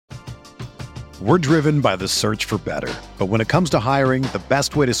We're driven by the search for better. But when it comes to hiring, the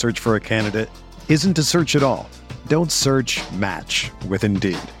best way to search for a candidate isn't to search at all. Don't search, match with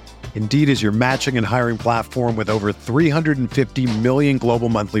Indeed. Indeed is your matching and hiring platform with over 350 million global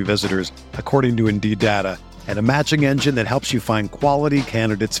monthly visitors, according to Indeed data, and a matching engine that helps you find quality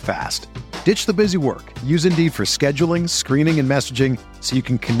candidates fast. Ditch the busy work. Use Indeed for scheduling, screening, and messaging so you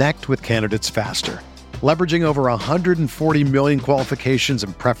can connect with candidates faster. Leveraging over 140 million qualifications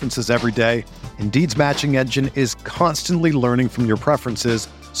and preferences every day, Indeed's matching engine is constantly learning from your preferences,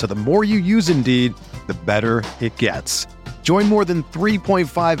 so the more you use Indeed, the better it gets. Join more than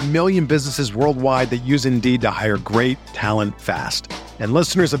 3.5 million businesses worldwide that use Indeed to hire great talent fast. And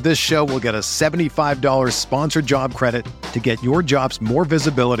listeners of this show will get a $75 sponsored job credit to get your jobs more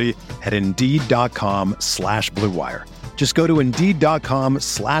visibility at Indeed.com/Blue Wire. Just go to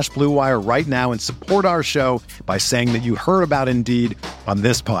Indeed.com/Blue Wire right now and support our show by saying that you heard about Indeed on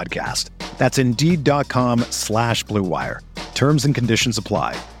this podcast. That's Indeed.com/Blue Wire. Terms and conditions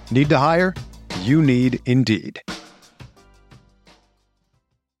apply. Need to hire? You need Indeed.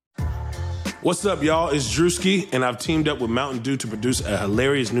 What's up, y'all? It's Drewski, and I've teamed up with Mountain Dew to produce a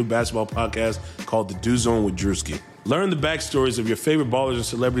hilarious new basketball podcast called The Dew Zone with Drewski. Learn the backstories of your favorite ballers and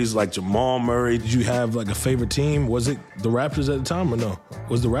celebrities like Jamal Murray. Did you have like a favorite team? Was it the Raptors at the time or no?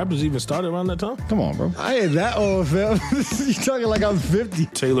 Was the Raptors even started around that time? Come on, bro. I ain't that old, fam. You talking like I'm 50.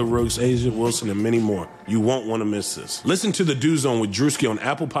 Taylor Rooks, Asia Wilson, and many more. You won't want to miss this. Listen to The Dew Zone with Drewski on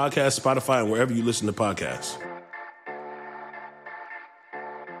Apple Podcasts, Spotify, and wherever you listen to podcasts.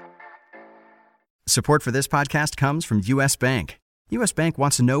 Support for this podcast comes from U.S. Bank. U.S. Bank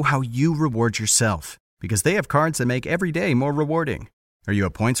wants to know how you reward yourself because they have cards that make every day more rewarding. Are you a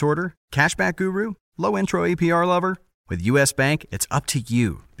points hoarder, cashback guru, low intro APR lover? With U.S. Bank, it's up to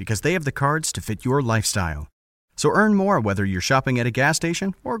you because they have the cards to fit your lifestyle. So earn more whether you're shopping at a gas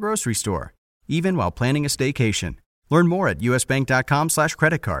station or grocery store, even while planning a staycation. Learn more at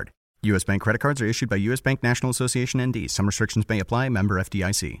usbank.com/creditcard. U.S. Bank credit cards are issued by U.S. Bank National Association ND. Some restrictions may apply. Member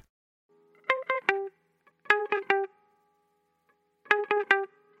FDIC.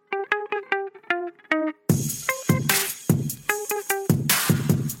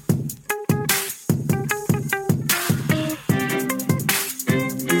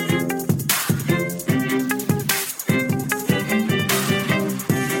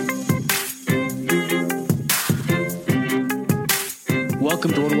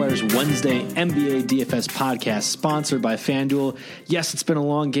 Welcome to RotoWire's Wednesday NBA DFS podcast, sponsored by FanDuel. Yes, it's been a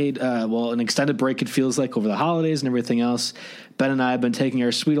long an extended break, it feels like, over the holidays and everything else. Ben and I have been taking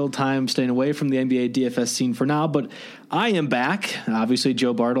our sweet old time staying away from the NBA DFS scene for now, but I am back. Obviously,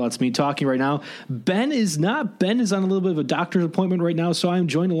 Joe Bartle, that's me talking right now. Ben is not. Ben is on a little bit of a doctor's appointment right now, so I'm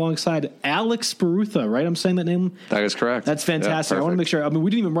joined alongside Alex Barutha, right? I'm saying that name? That is correct. That's fantastic. I want to make sure. I mean,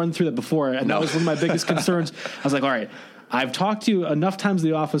 we didn't even run through that before, and that was one of my biggest concerns. I was like, all right, I've talked to you enough times in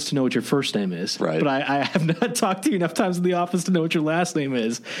the office to know what your first name is. Right. But I have not talked to you enough times in the office to know what your last name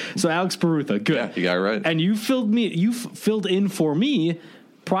is. So Alex Barutha, good. Yeah, you got it right. And you filled in for me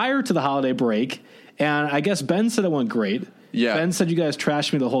prior to the holiday break, and I guess Ben said it went great. Yeah. Ben said you guys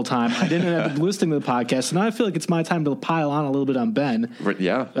trashed me the whole time. I didn't end up listening to the podcast, so now I feel like it's my time to pile on a little bit on Ben.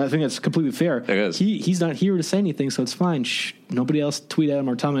 Yeah. I think that's completely fair. It is. He's not here to say anything, so it's fine. Shh. Nobody else tweet at him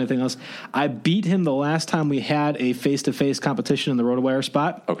or tell him anything else. I beat him the last time we had a face-to-face competition in the RotoWire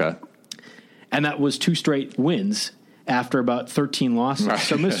spot. Okay. And that was 2 straight wins after about 13 losses. Right.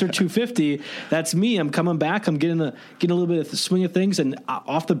 So Mr. 250, that's me. I'm coming back. I'm getting a little bit of the swing of things. And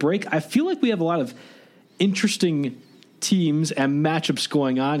off the break, I feel like we have a lot of interesting teams and matchups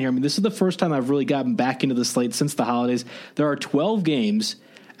going on here. I mean, this is the first time I've really gotten back into the slate since the holidays. There are 12 games,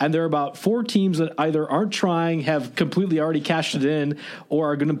 and there are about 4 teams that either aren't trying, have completely already cashed it in,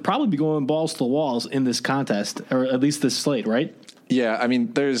 or are going to probably be going balls to the walls in this contest, or at least this slate, right? Yeah, I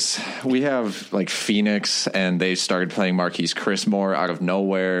mean, we have like Phoenix, and they started playing Marquise Chrismore out of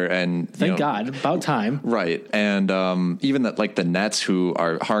nowhere, and thank God, about time, right? And even the Nets, who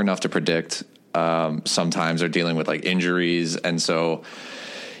are hard enough to predict, sometimes are dealing with like injuries, and so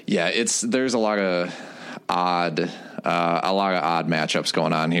there's a lot of odd matchups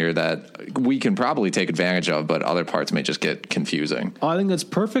going on here that we can probably take advantage of, but other parts may just get confusing. I think that's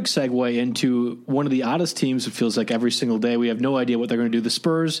perfect segue into one of the oddest teams. It feels like every single day we have no idea what they're going to do. The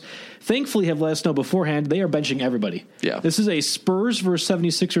Spurs, thankfully, have let us know beforehand they are benching everybody. Yeah. This is a Spurs versus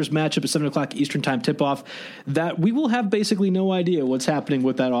 76ers matchup at 7 o'clock Eastern time tip-off that we will have basically no idea what's happening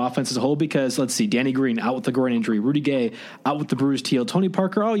with that offense as a whole because, let's see, Danny Green out with the groin injury, Rudy Gay out with the bruised heel, Tony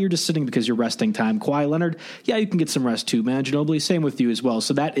Parker, you're just sitting because you're resting time, Kawhi Leonard, you can get some rest rest too. Man, Ginobili, same with you as well.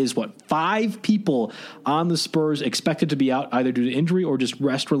 So that is 5 people on the Spurs expected to be out either due to injury or just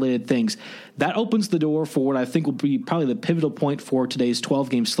rest-related things. That opens the door for what I think will be probably the pivotal point for today's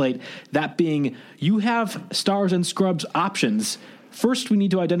 12-game slate, that being you have stars and scrubs options. First, we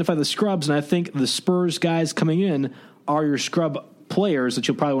need to identify the scrubs, and I think the Spurs guys coming in are your scrub players that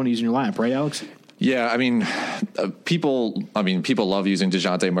you'll probably want to use in your lineup, right, Alex? Yeah, I mean, people love using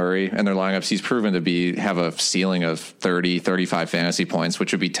DeJounte Murray in their lineups. He's proven to have a ceiling of 30, 35 fantasy points,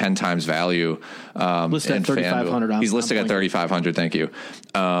 which would be 10 times value. Listed at 3,500. He's listed at 3,500. Thank you.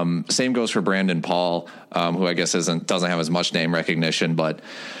 Same goes for Brandon Paul, who I guess doesn't have as much name recognition, but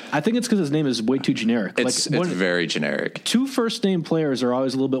I think it's because his name is way too generic. It's very generic. 2 first-name players are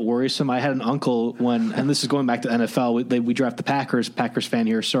always a little bit worrisome. I had an uncle and this is going back to NFL, we draft the Packers fan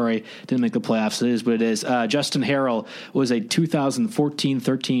here, sorry, didn't make the playoffs, it is what it is. Justin Harrell was a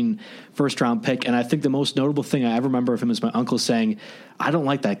 2014-13 first-round pick, and I think the most notable thing I ever remember of him is my uncle saying, I don't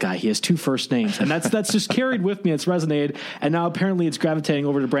like that guy. He has 2 first names. And that's just carried with me. It's resonated. And now apparently it's gravitating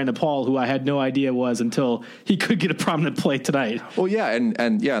over to Brandon Paul, who I had no idea was until he could get a prominent play tonight. Well, yeah.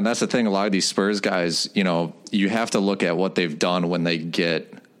 And that's the thing. A lot of these Spurs guys, you have to look at what they've done when they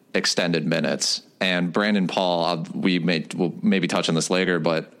get extended minutes. And Brandon Paul, we'll maybe touch on this later,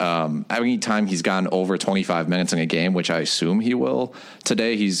 but any time he's gotten over 25 minutes in a game, which I assume he will,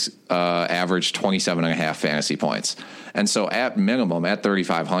 today he's averaged 27 and a half fantasy points. And so at minimum, at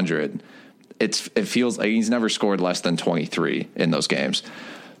 3,500, it feels like he's never scored less than 23 in those games.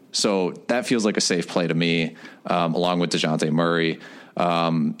 So that feels like a safe play to me, along with DeJounte Murray.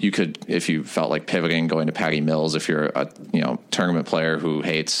 You could, if you felt like pivoting, going to Patty Mills, if you're a tournament player who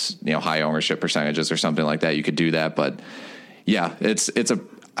hates high ownership percentages or something like that, you could do that. But yeah,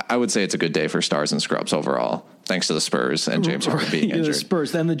 I would say it's a good day for stars and scrubs overall, thanks to the Spurs and James Harden being injured. The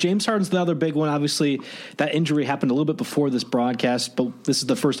Spurs. Then the James Harden's the other big one. Obviously, that injury happened a little bit before this broadcast, but this is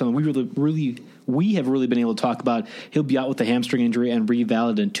the first time we have really been able to talk about. He'll be out with a hamstring injury and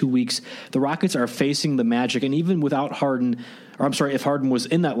revalid in 2 weeks. The Rockets are facing the Magic, and even without Harden, if Harden was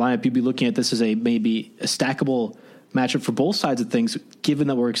in that lineup, you'd be looking at this as maybe a stackable matchup for both sides of things, given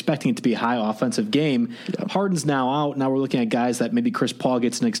that we're expecting it to be a high offensive game. Yeah. Harden's now out. Now we're looking at guys that maybe Chris Paul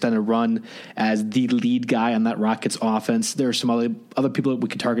gets an extended run as the lead guy on that Rockets offense. There are some other people that we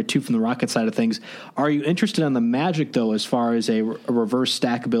could target too from the Rockets side of things. Are you interested in the Magic, though, as far as a reverse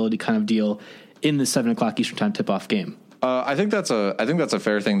stackability kind of deal in the 7 o'clock Eastern time tip-off game? I think that's a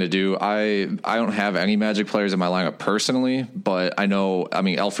fair thing to do. I don't have any Magic players in my lineup personally, but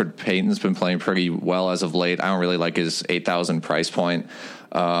Elfrid Payton's been playing pretty well as of late. I don't really like his 8,000 price point.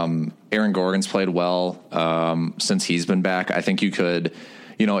 Aaron Gordon's played well since he's been back. I think you could,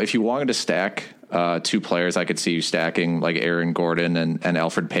 if you wanted to stack 2 players, I could see you stacking like Aaron Gordon and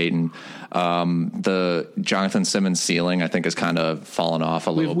Elfrid Payton. The Jonathan Simmons ceiling, I think, has kind of fallen off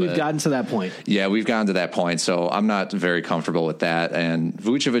a little bit. We've gotten to that point. Yeah, we've gotten to that point. So I'm not very comfortable with that. And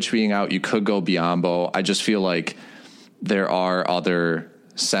Vucevic being out, you could go Biyombo. I just feel like there are other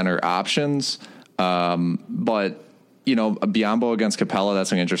center options. But, Biyombo against Capella,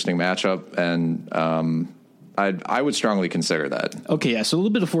 that's an interesting matchup. And, I would strongly consider that. Okay, yeah. So a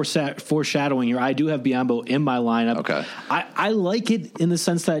little bit of foreshadowing here. I do have Biyombo in my lineup. Okay. I like it in the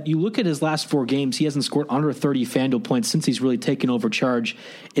sense that you look at his last 4 games, he hasn't scored under 30 FanDuel points since he's really taken over charge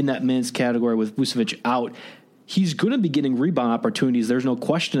in that minutes category with Vucevic out. He's going to be getting rebound opportunities. There's no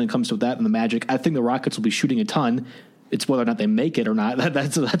question that comes with that in the Magic. I think the Rockets will be shooting a ton. It's whether or not they make it or not.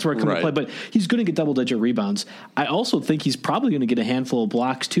 That's where it comes into play. But he's going to get double-digit rebounds. I also think he's probably going to get a handful of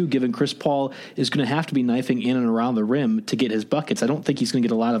blocks, too, given Chris Paul is going to have to be knifing in and around the rim to get his buckets. I don't think he's going to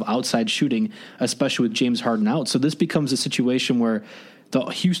get a lot of outside shooting, especially with James Harden out. So this becomes a situation where the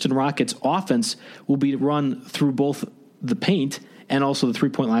Houston Rockets offense will be run through both the paint and also the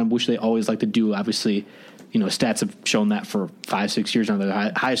three-point line, which they always like to do. Obviously, stats have shown that for 5-6 years now. They're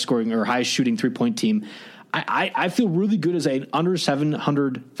the highest scoring or highest shooting three-point team. I feel really good as an under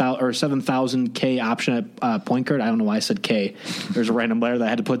 7,000 K option at point guard. I don't know why I said K. There's a random letter that I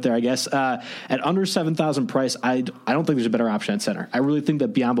had to put there, I guess. At under 7,000 price, I don't think there's a better option at center. I really think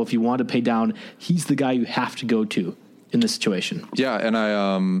that Biyombo, if you want to pay down, he's the guy you have to go to in this situation. Yeah, and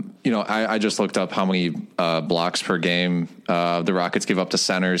I just looked up how many blocks per game the Rockets give up to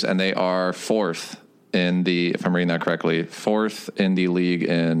centers, and they are 4th if I'm reading that correctly, 4th in the league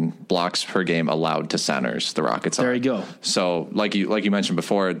in blocks per game allowed to centers. The Rockets are. There you go. So like you mentioned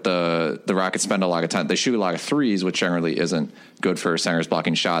before, the Rockets spend a lot of time. They shoot a lot of threes, which generally isn't good for centers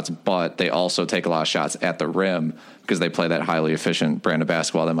blocking shots, but they also take a lot of shots at the rim because they play that highly efficient brand of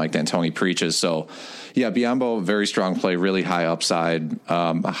basketball that Mike D'Antoni preaches. So yeah, Biyombo, very strong play, really high upside,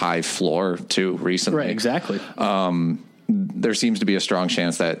 a high floor too recently. Right, exactly. There seems to be a strong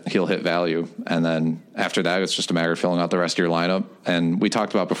chance that he'll hit value. And then after that, it's just a matter of filling out the rest of your lineup. And we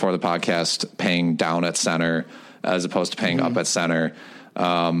talked about before the podcast, paying down at center as opposed to paying up at center.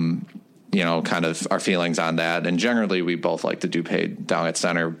 Kind of our feelings on that. And generally we both like to do pay down at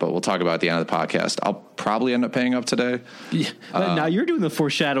center, but we'll talk about at the end of the podcast. I'll probably end up paying up today. Yeah. Now you're doing the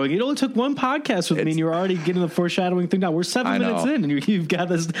foreshadowing. It only took one podcast with me and you're already getting the foreshadowing thing now. We're 7 minutes in and you've got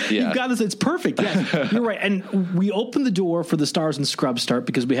this. Yeah. You've got this. It's perfect. Yes, you're right. And we opened the door for the Stars and Scrubs start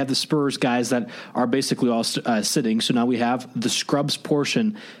because we have the Spurs guys that are basically all sitting. So now we have the Scrubs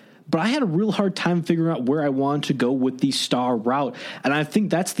portion. But I had a real hard time figuring out where I wanted to go with the star route. And I think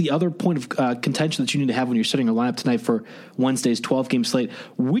that's the other point of contention that you need to have when you're setting a lineup tonight for Wednesday's 12-game slate.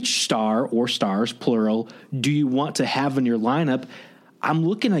 Which star, or stars, plural, do you want to have in your lineup? I'm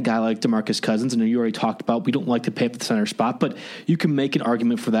looking at a guy like DeMarcus Cousins, and you already talked about we don't like to pay up the center spot, but you can make an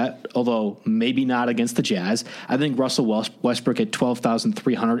argument for that, although maybe not against the Jazz. I think Russell Westbrook at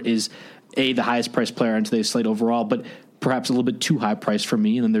 $12,300 is, the highest priced player on today's slate overall, but perhaps a little bit too high price for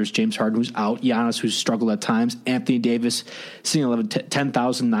me. And then there's James Harden, who's out, Giannis, who's struggled at times, Anthony Davis sitting at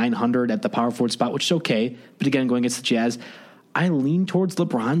 $10,900 at the power forward spot, which is okay. But again, going against the Jazz, I lean towards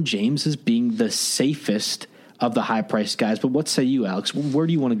LeBron James as being the safest of the high-priced guys. But what say you, Alex? Where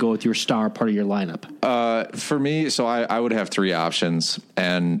do you want to go with your star part of your lineup? For me, so I would have 3 options,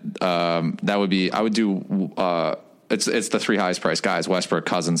 and that would be, I would do it's the 3 highest priced guys, Westbrook,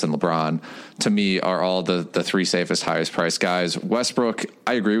 Cousins, and LeBron, to me are all the 3 safest, highest priced guys. Westbrook,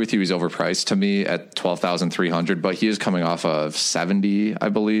 I agree with you. He's overpriced to me at $12,300, but he is coming off of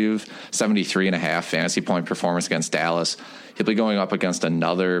 73.5 fantasy point performance against Dallas. He'll be going up against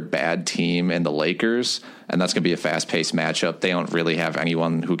another bad team in the Lakers, and that's going to be a fast-paced matchup. They don't really have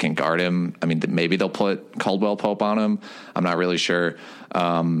anyone who can guard him. I mean, maybe they'll put Caldwell Pope on him. I'm not really sure.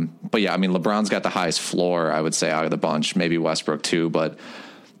 But yeah, I mean, LeBron's got the highest floor, I would say, out of the bunch, maybe Westbrook too, but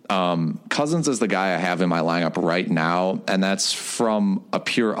Cousins is the guy I have in my lineup right now, and that's from a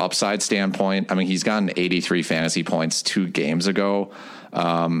pure upside standpoint. I mean, he's gotten 83 fantasy points 2 games ago,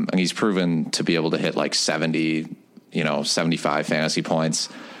 and he's proven to be able to hit like 70, 75 fantasy points.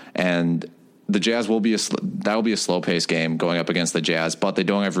 And the Jazz will be a slow paced game going up against the Jazz, but they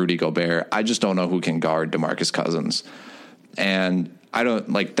don't have Rudy Gobert. I just don't know who can guard DeMarcus Cousins. And I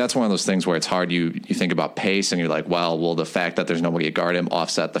don't that's one of those things where it's hard. You think about pace and you're like, well, will the fact that there's nobody to guard him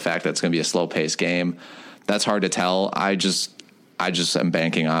offset the fact that it's going to be a slow paced game? That's hard to tell. I just am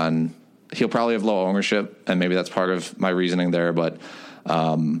banking on he'll probably have low ownership, and maybe that's part of my reasoning there. But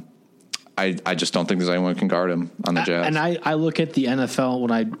I just don't think there's anyone who can guard him on the Jazz. And I look at the NFL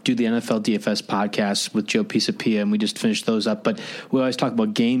when I do the NFL DFS podcast with Joe Pisapia, and we just finished those up. But we always talk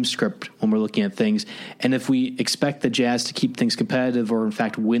about game script when we're looking at things. And if we expect the Jazz to keep things competitive or, in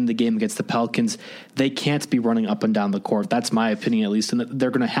fact, win the game against the Pelicans, they can't be running up and down the court. That's my opinion, at least. And they're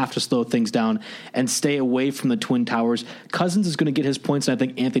going to have to slow things down and stay away from the Twin Towers. Cousins is going to get his points, and I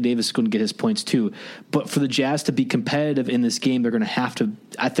think Anthony Davis is going to get his points too. But for the Jazz to be competitive in this game, they're going to have to,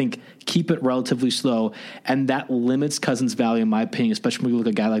 I think, keep it relatively slow, and that limits Cousins' value, in my opinion, especially when you look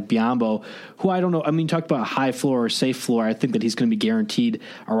at a guy like Biyombo, who I don't know. I mean, talk about a high floor or safe floor. I think that he's going to be guaranteed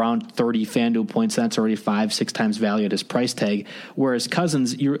around 30 FanDuel points. That's already 5-6 times value at his price tag. Whereas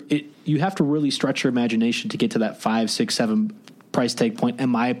Cousins, you have to really stretch your imagination to get to that 5, 6, 7 price tag point, in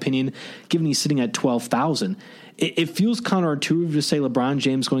my opinion, given he's sitting at 12,000. It feels counterintuitive to say LeBron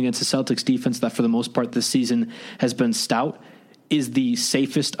James going against the Celtics defense that for the most part this season has been stout is the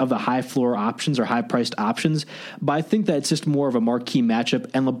safest of the high floor options or high priced options. But I think that it's just more of a marquee matchup,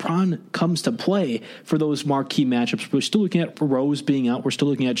 and LeBron comes to play for those marquee matchups. We're still looking at Rose being out. We're still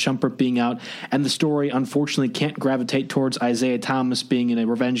looking at Shumpert being out. And the story, unfortunately, can't gravitate towards Isaiah Thomas being in a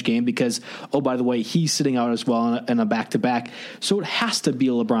revenge game because, oh, by the way, he's sitting out as well in a back-to-back. So it has to be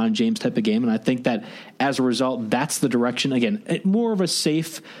a LeBron James type of game. And I think that as a result, that's the direction. Again, more of a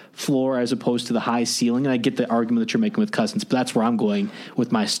safe floor as opposed to the high ceiling. And I get the argument that you're making with Cousins, but that's where I'm going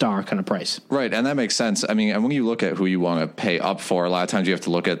with my star kind of price. Right. And that makes sense. I mean, and when you look at who you want to pay up for, a lot of times you have to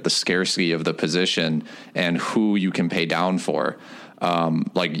look at the scarcity of the position and who you can pay down for.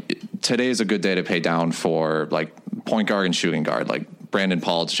 Like today is a good day to pay down for like point guard and shooting guard, like Brandon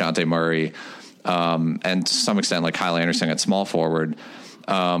Paul, DeJounte Murray, and to some extent like Kyle Anderson at small forward.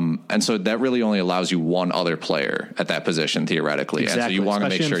 And so that really only allows you one other player at that position theoretically. Exactly. And so you want to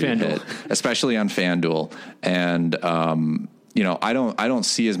make sure you hit, especially on FanDuel. And, I don't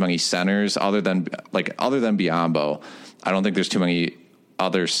see as many centers other than Biyombo. I don't think there's too many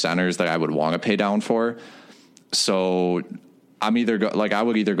other centers that I would want to pay down for. So I'm I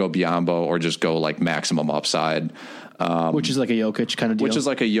would either go Biyombo or just go like maximum upside. Which is like a Jokic kind of deal. Which is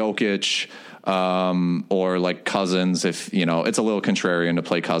like a Jokic, or like Cousins. If it's a little contrarian to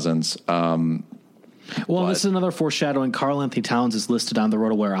play Cousins. This is another foreshadowing. Karl Anthony Towns is listed on the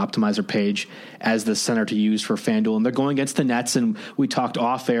RotoWire Optimizer page as the center to use for FanDuel, and they're going against the Nets. And we talked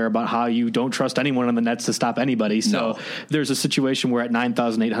off air about how you don't trust anyone on the Nets to stop anybody. So there's a situation where at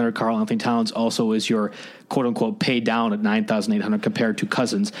 9,800, Karl Anthony Towns also is your quote unquote pay down at 9,800 compared to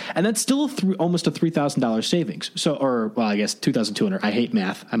Cousins, and that's still almost a $3,000 savings. So, I guess 2,200. I hate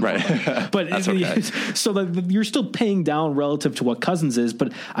math. I'm right, but that's okay. So you're still paying down relative to what Cousins is.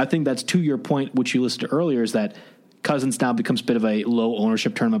 But I think that's to your point, which you listed earlier, is that Cousins now becomes a bit of a low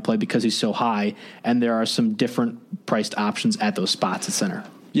ownership tournament play because he's so high, and there are some different priced options at those spots at center.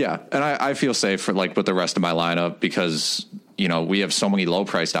 Yeah, and I feel safe for with the rest of my lineup because we have so many low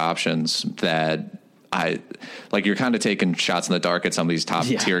priced options that you're kind of taking shots in the dark at some of these top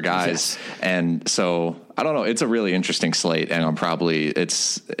tier guys. Yes. And so I don't know, it's a really interesting slate, and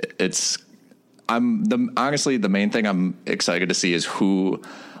honestly, the main thing I'm excited to see is who,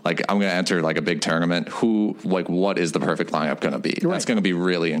 I'm going to enter a big tournament. What is the perfect lineup going to be? Right. That's going to be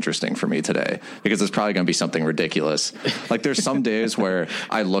really interesting for me today because it's probably going to be something ridiculous. There's some days where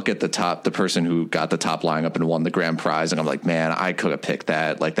I look at the person who got the top lineup and won the grand prize, and I'm like, man, I could have picked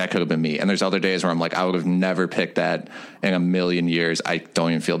that. That could have been me. And there's other days where I'm like, I would have never picked that in a million years. I don't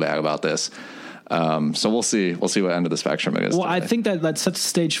even feel bad about this. So we'll see what end of the spectrum it is. Well, today. I think that sets the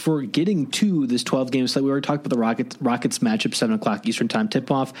stage for getting to this 12 game slate. We already talked about the Rockets matchup, 7:00 Eastern time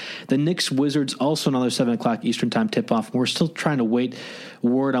tip off. The Knicks Wizards also another 7:00 Eastern time tip off. We're still trying to wait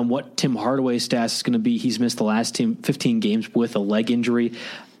word on what Tim Hardaway's status is going to be. He's missed the last 15 games with a leg injury.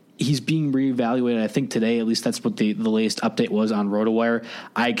 He's being reevaluated, I think, today. At least that's what the latest update was on RotoWire.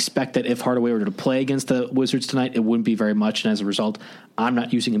 I expect that if Hardaway were to play against the Wizards tonight, it wouldn't be very much. And as a result, I'm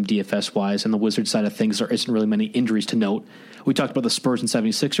not using him DFS-wise. And the Wizards side of things, there isn't really many injuries to note. We talked about the Spurs and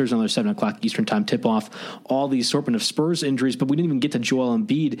 76ers, another 7:00 Eastern time tip-off. All the assortment of Spurs injuries, but we didn't even get to Joel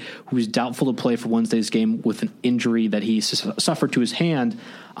Embiid, who's doubtful to play for Wednesday's game with an injury that he suffered to his hand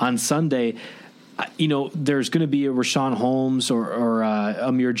on Sunday. There's going to be a Rashawn Holmes or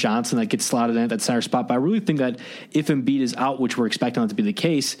Amir Johnson that gets slotted in at that center spot. But I really think that if Embiid is out, which we're expecting that to be the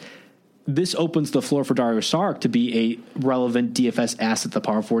case, this opens the floor for Dario Saric to be a relevant DFS asset at the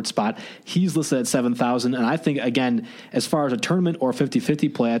power forward spot. He's listed at 7,000. And I think, again, as far as a tournament or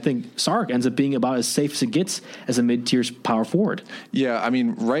 50-50 play, I think Saric ends up being about as safe as it gets as a mid-tier power forward. Yeah, I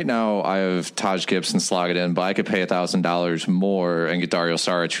mean, right now I have Taj Gibson slotted in, but I could pay $1,000 more and get Dario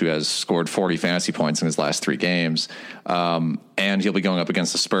Saric, who has scored 40 fantasy points in his last 3 games. And he'll be going up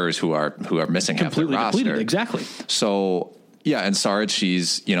against the Spurs, who are missing half their roster. Completely, exactly. So... yeah, and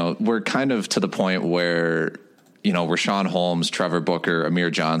Saric, we're kind of to the point where, Rashawn Holmes, Trevor Booker, Amir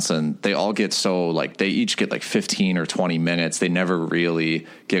Johnson, they all get they each get 15 or 20 minutes. They never really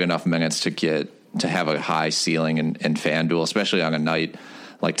get enough minutes to have a high ceiling in FanDuel, especially on a night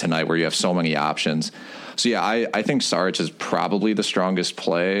like tonight where you have so many options. So, yeah, I think Saric is probably the strongest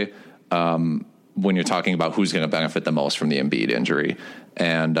play when you're talking about who's going to benefit the most from the Embiid injury.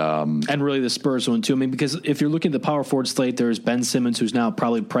 And really the Spurs one too. I mean, because if you're looking at the power forward slate, there's Ben Simmons, who's now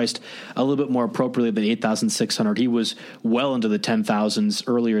probably priced a little bit more appropriately than 8,600. He was well into the 10,000s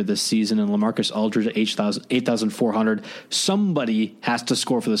earlier this season, and LaMarcus Aldridge at 8,400. Somebody has to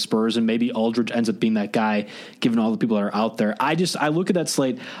score for the Spurs, and maybe Aldridge ends up being that guy, given all the people that are out there. I look at that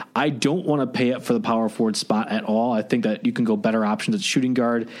slate. I don't want to pay up for the power forward spot at all. I think that you can go better options at shooting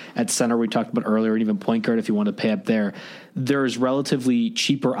guard, at center we talked about earlier, and even point guard if you want to pay up there. There's relatively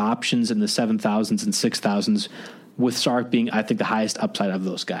cheaper options in the 7,000s and 6,000s, with Saric being, I think, the highest upside of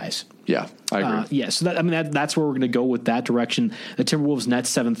those guys. Yeah, I agree. So that's where we're going to go with that direction. The Timberwolves Nets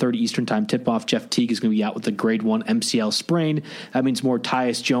 7:30 Eastern time tip-off. Jeff Teague is going to be out with the grade 1 MCL sprain. That means more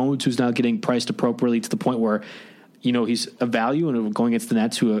Tyus Jones, who's now getting priced appropriately to the point where he's a value, and going against the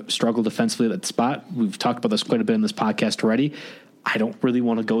Nets, who struggle defensively at that spot. We've talked about this quite a bit in this podcast already. I don't really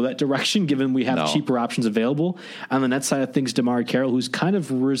want to go that direction, given we have cheaper options available. On the net side of things, DeMar Carroll, who's kind of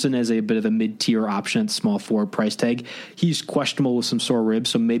risen as a bit of a mid-tier option at small forward price tag. He's questionable with some sore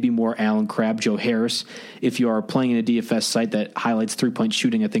ribs, so maybe more Allen Crabbe, Joe Harris. If you are playing in a DFS site that highlights three-point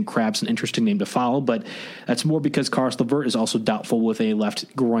shooting, I think Crabbe's an interesting name to follow, but that's more because Caris LeVert is also doubtful with a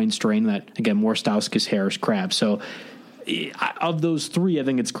left groin strain that, again, more Stauskas, Harris, Crabbe. So of those three, I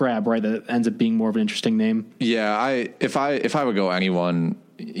think it's Crabbe, right? That ends up being more of an interesting name. Yeah, if I would go anyone,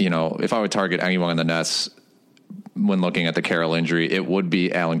 if I would target anyone in the Nets when looking at the Carroll injury, it would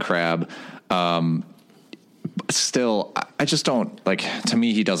be Alan Crabbe. Still, I just don't to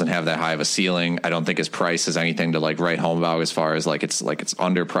me, he doesn't have that high of a ceiling. I don't think his price is anything to write home about as far as it's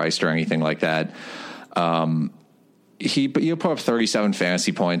underpriced or anything like that. He put up 37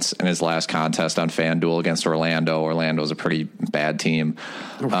 fantasy points in his last contest on FanDuel against Orlando. Orlando's a pretty bad team.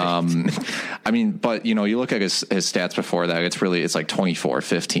 Right. But you look at his stats before that, it's 24,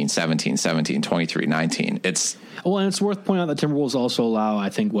 15, 17, 17, 23, 19. And it's worth pointing out that Timberwolves also allow,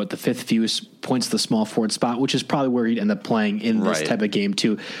 I think, the fifth fewest points to the small forward spot, which is probably where he'd end up playing in this type of game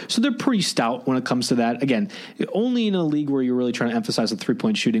too. So they're pretty stout when it comes to that. Again, only in a league where you're really trying to emphasize the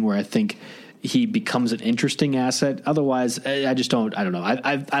 3-point shooting, where I think he becomes an interesting asset. Otherwise, I don't know.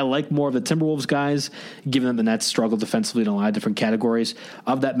 I like more of the Timberwolves guys, given that the Nets struggle defensively in a lot of different categories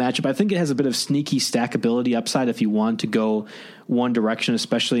of that matchup. I think it has a bit of sneaky stackability upside if you want to go one direction,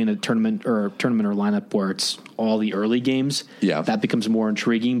 especially in a tournament or lineup where it's all the early games. Yeah, that becomes more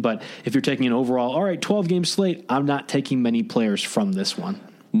intriguing. But if you're taking an overall, 12-game slate, I'm not taking many players from this one.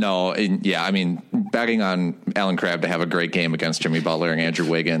 No, betting on Alan Crabbe to have a great game against Jimmy Butler and Andrew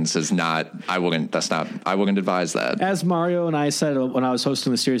Wiggins is not. I wouldn't advise that. As Mario and I said when I was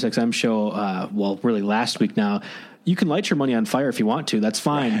hosting the SiriusXM show, really last week now, you can light your money on fire if you want to. That's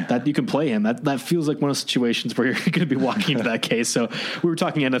fine. That you can play him. That feels like one of those situations where you're going to be walking into that case. So we were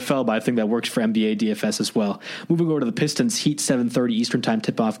talking NFL, but I think that works for NBA DFS as well. Moving over to the Pistons, Heat 7:30 Eastern Time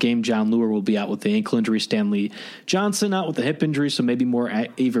tip-off game. John Lure will be out with the ankle injury. Stanley Johnson out with the hip injury, so maybe more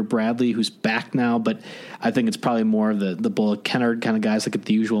Avery Bradley, who's back now. But I think it's probably more of the Bullock Kennard kind of guys that get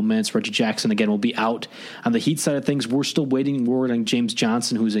the usual minutes. Reggie Jackson, again, will be out. On the Heat side of things, we're still waiting word on James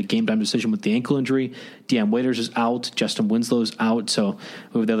Johnson, who's a game-time decision with the ankle injury. Deion Waiters is out. Justin Winslow's out. So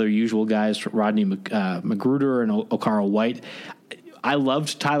we have the other usual guys, Rodney Magruder and Okaro White. I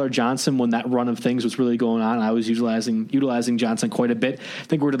loved Tyler Johnson when that run of things was really going on. I was utilizing Johnson quite a bit. I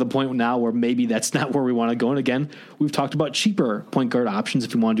think we're to the point now where maybe that's not where we want to go. And again, we've talked about cheaper point guard options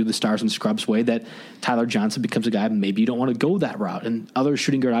if you want to do the stars and scrubs way, that Tyler Johnson becomes a guy maybe you don't want to go that route. And other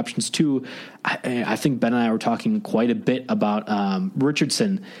shooting guard options too. I think Ben and I were talking quite a bit about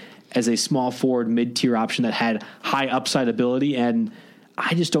Richardson as a small forward mid-tier option that had high upside ability, and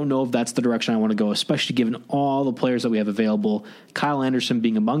I just don't know if that's the direction I want to go, especially given all the players that we have available. Kyle Anderson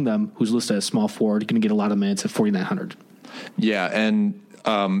being among them, who's listed as small forward, going to get a lot of minutes at 4,900. Yeah, and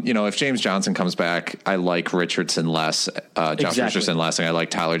if James Johnson comes back, I like Richardson less, Josh Richardson less, and I like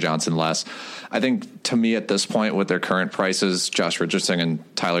Tyler Johnson less. I think, to me, at this point, with their current prices, Josh Richardson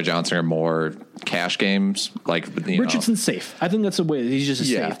and Tyler Johnson are more cash games. Richardson's safe. I think that's the way. He's just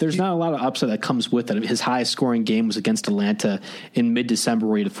safe. There's not a lot of upside that comes with it. His highest scoring game was against Atlanta in mid-December,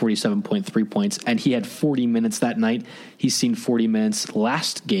 where he had 47.3 points, and he had 40 minutes that night. He's seen 40 minutes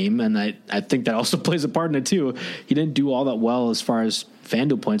last game, and I think that also plays a part in it, too. He didn't do all that well as far as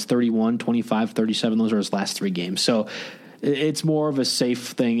FanDuel points, 31, 25, 37. Those are his last three games. So it's more of a safe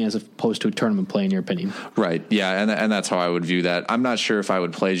thing as opposed to a tournament play, in your opinion. Right. Yeah. And that's how I would view that. I'm not sure if I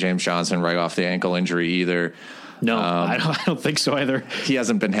would play James Johnson right off the ankle injury either. No, I don't think so either. He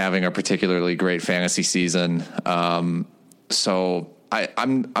hasn't been having a particularly great fantasy season. So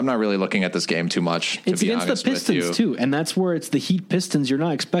I'm not really looking at this game too much. It's against the Pistons too, and that's where it's the Heat Pistons. You're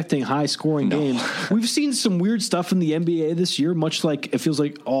not expecting high scoring games. We've seen some weird stuff in the NBA this year, much like it feels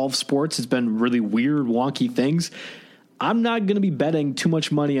like all of sports. It's been really weird, wonky things. I'm not going to be betting too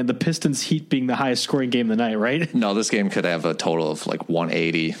much money on the Pistons Heat being the highest scoring game of the night, right? No, this game could have a total of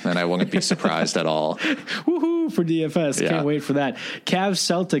 180, and I wouldn't be surprised at all. Woohoo for DFS. Yeah. Can't wait for that. Cavs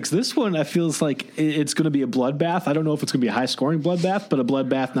Celtics. This one, I feels like it's going to be a bloodbath. I don't know if it's going to be a high scoring bloodbath, but a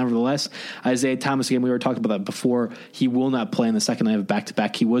bloodbath nevertheless. Isaiah Thomas, again, we were talking about that before. He will not play in the second night of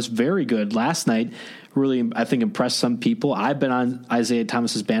back-to-back. He was very good last night. Really, I think, impressed some people. I've been on Isaiah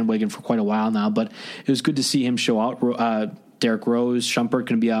Thomas's bandwagon for quite a while now, but it was good to see him show out. Derrick Rose, Shumpert going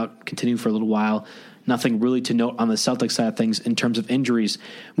to be out, continuing for a little while. Nothing really to note on the Celtics side of things in terms of injuries.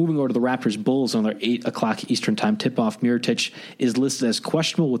 Moving over to the Raptors Bulls on their 8 o'clock Eastern time tip-off. Mirotic is listed as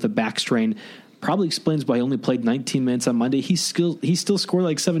questionable with a back strain. Probably explains why he only played 19 minutes on Monday. He still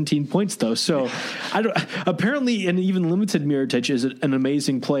scored 17 points though. So apparently an even limited Mirotic is an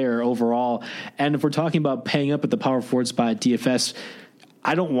amazing player overall. And if we're talking about paying up at the power forward spot at DFS,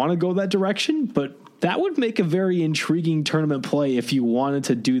 I don't want to go that direction, but that would make a very intriguing tournament play if you wanted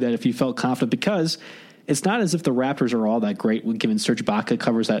to do that, if you felt confident, because it's not as if the Raptors are all that great, given Serge Ibaka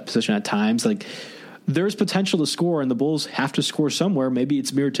covers that position at times. there's potential to score, and the Bulls have to score somewhere. Maybe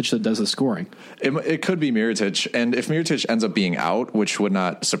it's Mirotic that does the scoring. It could be Mirotic, and if Mirotic ends up being out, which would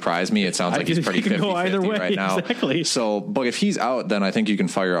not surprise me, it sounds like he's pretty 50-50 right now. Exactly. So, but if he's out, then I think you can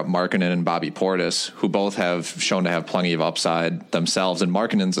fire up Markkanen and Bobby Portis, who both have shown to have plenty of upside themselves, and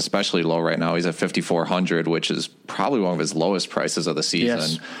Markkanen's especially low right now. He's at 5,400, which is probably one of his lowest prices of the season.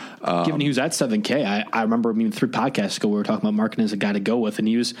 Yes. Given he was at 7K, I remember 3 podcasts ago we were talking about Markkanen as a guy to go with, and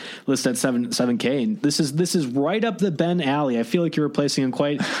he was listed at 7K. And this is right up the Ben alley. I feel like you're replacing him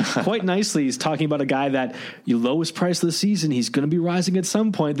quite nicely. He's talking about a guy that your lowest price of the season. He's going to be rising at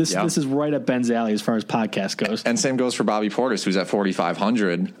some point. This is right up Ben's alley as far as podcast goes. And same goes for Bobby Portis, who's at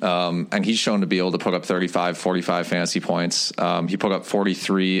 4,500, and he's shown to be able to put up 35, 45 fantasy points. He put up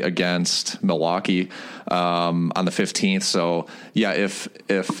 43 against Milwaukee on the 15th. So yeah, if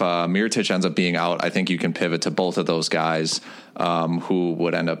Mirotic ends up being out, I think you can pivot to both of those guys who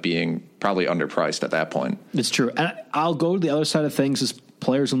would end up being probably underpriced at that point. It's true. And I'll go to the other side of things as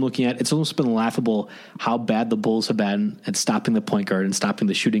players I'm looking at. It's almost been laughable how bad the Bulls have been at stopping the point guard and stopping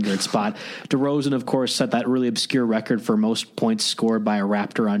the shooting guard spot. DeRozan, of course, set that really obscure record for most points scored by a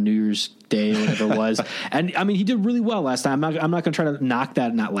Raptor on New Year's Day or whatever it was. And I mean, he did really well last time. I'm not going to try to knock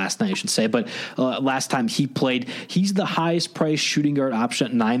that. Not last night, I should say, but last time he played, he's the highest priced shooting guard option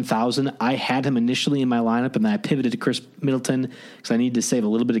at 9,000. I had him initially in my lineup, and then I pivoted to Chris Middleton because I needed to save a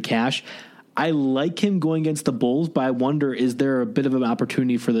little bit of cash. I like him going against the Bulls, but I wonder, is there a bit of an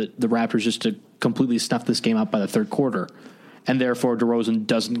opportunity for the Raptors just to completely snuff this game out by the third quarter, and therefore DeRozan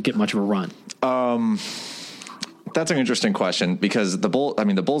doesn't get much of a run? That's an interesting question because the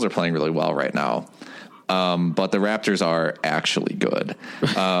Bulls are playing really well right now. But the Raptors are actually good.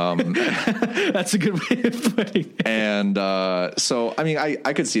 That's a good way of putting it. And so, I mean,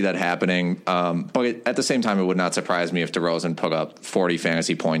 I could see that happening. But at the same time, it would not surprise me if DeRozan put up 40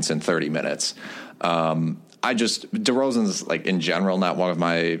 fantasy points in 30 minutes. DeRozan's, like, in general,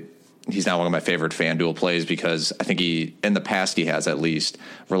 he's not one of my favorite FanDuel plays because I think in the past he has at least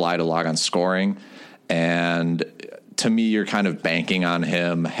relied a lot on scoring. And to me, you're kind of banking on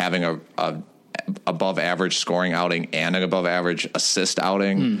him having a above average scoring outing and an above average assist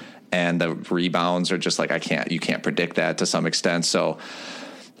outing. And the rebounds are just like, you can't predict that to some extent. So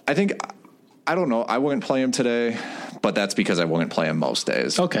I don't know. I wouldn't play him today, but that's because I wouldn't play him most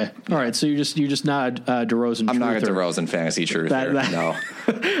days. Okay. All right. So you're just not a DeRozan. I'm not a DeRozan fantasy truther. No.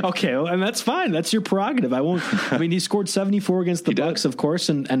 Okay. Well, and that's fine. That's your prerogative. I mean, he scored 74 against the Bucks, of course.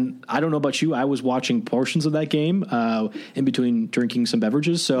 And I don't know about you. I was watching portions of that game in between drinking some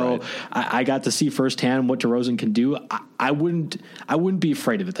beverages. So right. I got to see firsthand what DeRozan can do. I wouldn't be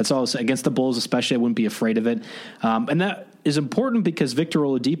afraid of it. That's all. Against the Bulls, especially, I wouldn't be afraid of it. And that is important because Victor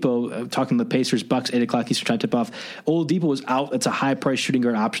Oladipo, talking to the Pacers, Bucks, 8 o'clock Eastern time tip-off, Oladipo was out. It's a high-priced shooting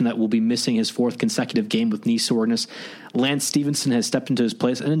guard option that will be missing his 4th consecutive game with knee soreness. Lance Stevenson has stepped into his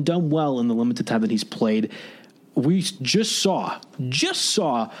place and done well in the limited time that he's played. We just saw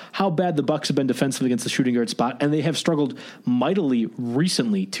how bad the Bucks have been defensively against the shooting guard spot, and they have struggled mightily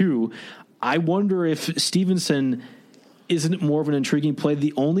recently, too. I wonder if Stevenson isn't more of an intriguing play.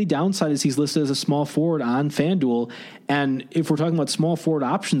 The only downside is he's listed as a small forward on FanDuel. And if we're talking about small forward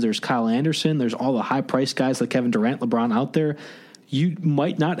options, there's Kyle Anderson, there's all the high-priced guys like Kevin Durant, LeBron out there. You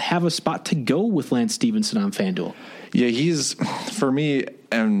might not have a spot to go with Lance Stevenson on FanDuel. Yeah, he's, for me,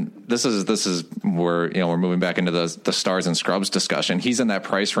 and this is where, we're moving back into the stars and scrubs discussion. He's in that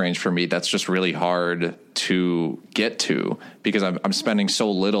price range for me that's just really hard to get to because I'm spending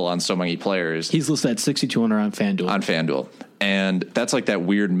so little on so many players. He's listed at 6,200 on FanDuel. And that's like that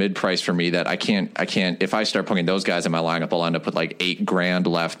weird mid price for me that I can't, if I start putting those guys in my lineup, I'll end up with like $8,000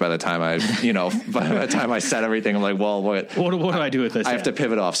 left by the time by the time I set everything. I'm like, well, what do I do with this? I have to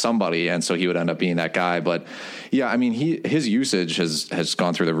pivot off somebody. And so he would end up being that guy. But yeah, I mean, his usage has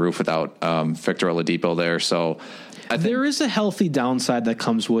gone through the roof without Victor Oladipo there. So there is a healthy downside that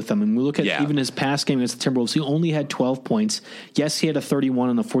comes with him. And we look at even his past game against the Timberwolves, he only had 12 points. Yes, he had a 31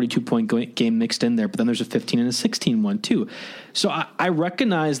 and a 42-point game mixed in there, but then there's a 15 and a 16 one too. So I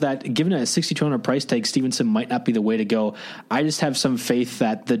recognize that given a 6,200 price tag, Stevenson might not be the way to go. I just have some faith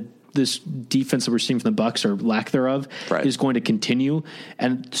that this defense that we're seeing from the Bucks, or lack thereof, is going to continue,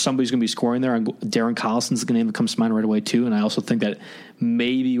 and somebody's going to be scoring there. And Darren Collison's the name that comes to mind right away too. And I also think that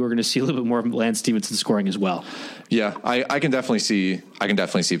maybe we're going to see a little bit more of Lance Stevenson scoring as well. Yeah, I can definitely see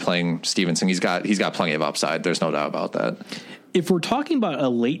playing Stevenson. He's got plenty of upside. There's no doubt about that. If we're talking about a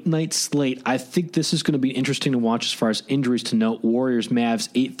late night slate, I think this is going to be interesting to watch as far as injuries to note. Warriors, Mavs,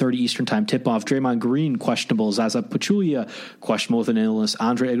 8:30 Eastern time tip-off. Draymond Green, questionable. Zaza Pachulia, questionable with an illness.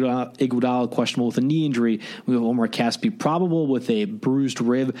 Andre Iguodala, questionable with a knee injury. We have Omar Caspi, probable with a bruised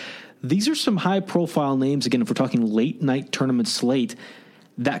rib. These are some high-profile names. Again, if we're talking late-night tournament slate,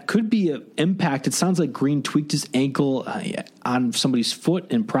 that could be an impact. It sounds like Green tweaked his ankle on somebody's foot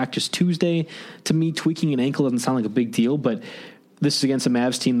in practice Tuesday. To me, tweaking an ankle doesn't sound like a big deal, but this is against a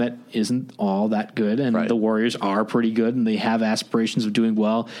Mavs team that isn't all that good, and the Warriors are pretty good, and they have aspirations of doing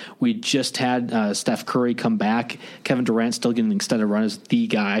well. We just had Steph Curry come back. Kevin Durant still getting an extended run as the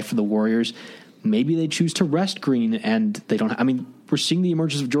guy for the Warriors. Maybe they choose to rest Green, and they don't. I mean, we're seeing the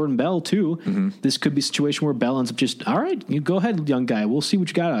emergence of Jordan Bell, too. Mm-hmm. This could be a situation where Bell ends up just, all right, you go ahead, young guy. We'll see what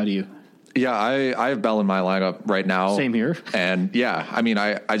you got out of you. Yeah, I have Bell in my lineup right now. Same here. And, yeah, I mean,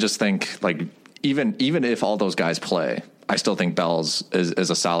 I just think, like, even if all those guys play, I still think Bell's is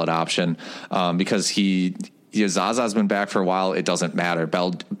a solid option because Zaza's been back for a while. It doesn't matter.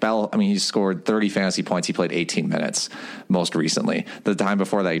 Bell, I mean, he scored 30 fantasy points. He played 18 minutes most recently. The time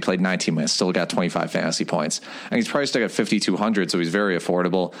before that, he played 19 minutes, still got 25 fantasy points. And he's priced at 5,200, so he's very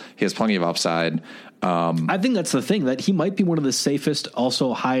affordable. He has plenty of upside. I think that's the thing, that he might be one of the safest,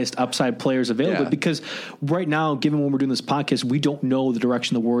 also highest upside players available because right now, given when we're doing this podcast, we don't know the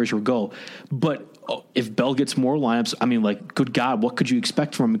direction the Warriors will go. But if Bell gets more lineups, I mean, like, good God, what could you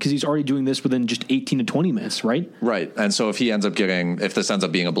expect from him? Because he's already doing this within just 18 to 20 minutes, right? Right. And so if this ends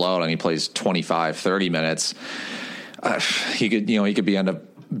up being a blowout and he plays 25, 30 minutes, he could end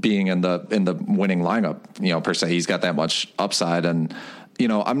up being in the winning lineup, per se. He's got that much upside. And,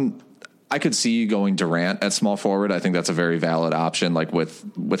 I could see going Durant at small forward. I think that's a very valid option, like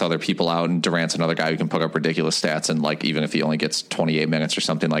with other people out, and Durant's another guy who can put up ridiculous stats, and like even if he only gets 28 minutes or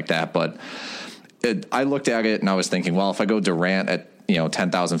something like that. But I looked at it and I was thinking, well, if I go Durant at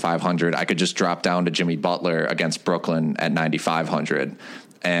 10,500, I could just drop down to Jimmy Butler against Brooklyn at 9,500,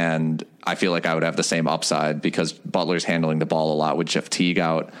 and I feel like I would have the same upside because Butler's handling the ball a lot with Jeff Teague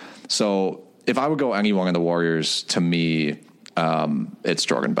out. So if I would go anyone in the Warriors, to me, it's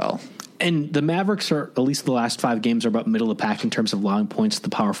Jordan Bell. And the Mavericks are, at least the last 5 games, are about middle of the pack in terms of allowing points to the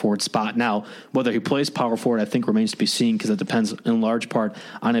power forward spot. Now, whether he plays power forward, I think remains to be seen because it depends in large part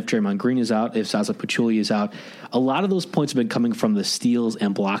on if Draymond Green is out, if Zaza Pachulia is out. A lot of those points have been coming from the steals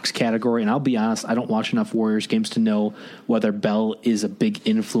and blocks category. And I'll be honest, I don't watch enough Warriors games to know whether Bell is a big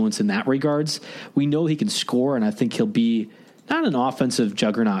influence in that regards. We know he can score, and I think he'll be not an offensive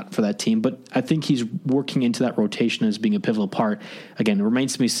juggernaut for that team, but I think he's working into that rotation as being a pivotal part. Again, it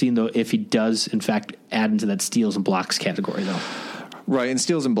remains to be seen, though, if he does, in fact, add into that steals and blocks category, though. Right, and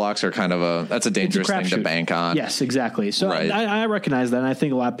steals and blocks are kind of that's a dangerous thing to bank on. Yes, exactly. So I recognize that, and I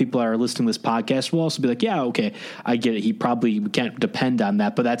think a lot of people are listening to this podcast will also be like, yeah, okay, I get it. We can't depend on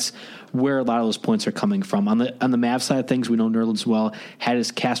that, but that's where a lot of those points are coming from. On the Mavs side of things, we know Nerlens well had his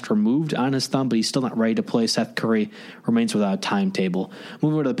cast removed on his thumb, but he's still not ready to play. Seth Curry remains without a timetable.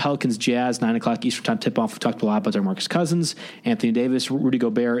 Moving over to the Pelicans Jazz, 9 o'clock Eastern time tip-off. We talked a lot about DeMarcus Cousins, Anthony Davis. Rudy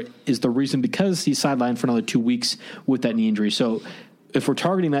Gobert is the reason because he's sidelined for another 2 weeks with that knee injury. So if we're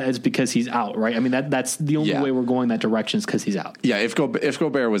targeting that, it's because he's out, right? I mean, that's the only way we're going that direction is because he's out. Yeah, if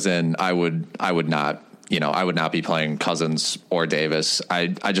Gobert was in, I would not. I would not be playing Cousins or Davis. I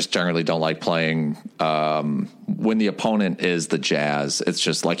just generally don't like playing when the opponent is the Jazz. It's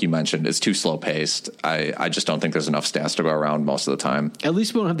just like you mentioned, it's too slow paced. I just don't think there's enough stats to go around most of the time. At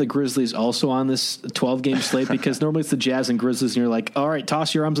least we don't have the Grizzlies also on this 12-game slate because normally it's the Jazz and Grizzlies, and you're like, all right,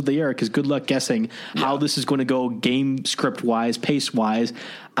 toss your arms in the air because good luck guessing how this is going to go game script wise, pace wise.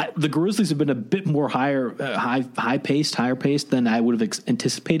 The Grizzlies have been a bit more higher paced than I would have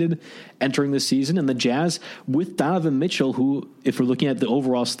anticipated entering the season. And the Jazz with Donovan Mitchell, who, if we're looking at the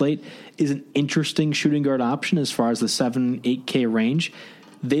overall slate, is an interesting shooting guard option as far as the 7-8K range.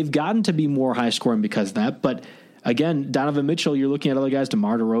 They've gotten to be more high scoring because of that. But again, Donovan Mitchell, you're looking at other guys,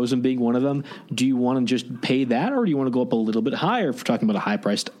 DeMar DeRozan being one of them. Do you want to just pay that, or do you want to go up a little bit higher if we're talking about a high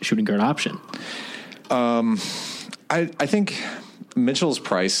priced shooting guard option? I think Mitchell's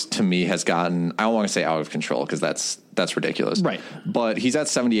price to me has gotten, I don't want to say out of control because that's ridiculous. Right. But he's at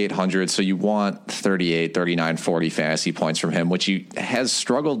 7,800, so you want 38, 39, 40 fantasy points from him, which he has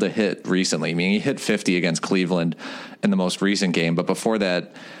struggled to hit recently. I mean, he hit 50 against Cleveland in the most recent game, but before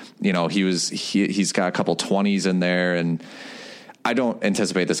that, he's got a couple 20s in there, and I don't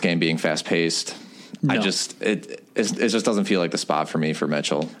anticipate this game being fast paced. No. It just doesn't feel like the spot for me for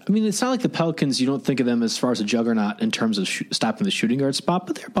Mitchell. I mean, it's not like the Pelicans, you don't think of them as far as a juggernaut in terms of stopping the shooting guard spot,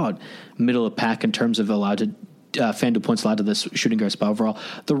 but they're about middle of pack in terms of allowed to FanDuel points allowed to this shooting guard spot overall.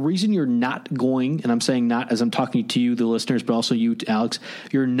 The reason you're not going, and I'm saying not as I'm talking to you, the listeners, but also you, Alex,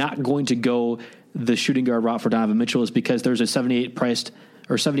 you're not going to go the shooting guard route for Donovan Mitchell is because there's a $7,800 priced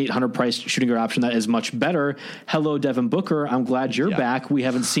shooting guard option that is much better. Hello, Devin Booker. I'm glad you're back. We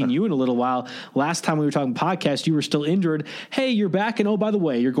haven't seen you in a little while. Last time we were talking podcast, you were still injured. Hey, you're back, and oh, by the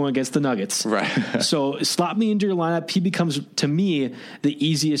way, you're going against the Nuggets. Right. So slot me into your lineup. He becomes, to me, the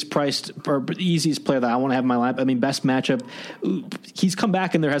easiest priced or easiest player that I want to have in my lineup. I mean, best matchup. He's come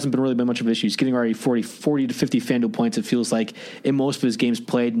back, and there hasn't been really been much of an issue. He's getting already 40 to 50 FanDuel points, it feels like, in most of his games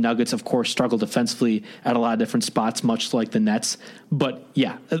played. Nuggets, of course, struggle defensively at a lot of different spots, much like the Nets. But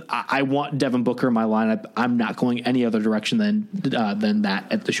yeah, I want Devin Booker in my lineup. I'm not going any other direction than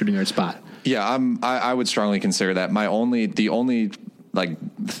that at the shooting guard spot. Yeah, I would strongly consider that. The only like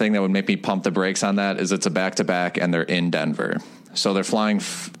thing that would make me pump the brakes on that is it's a back-to-back and they're in Denver. So they're flying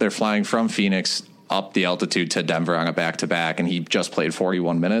from Phoenix up the altitude to Denver on a back-to-back, and he just played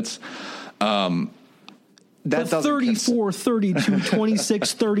 41 minutes. That 34, 32,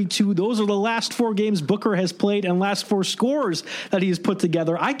 26, 32. Those are the last 4 games Booker has played and last 4 scores that he has put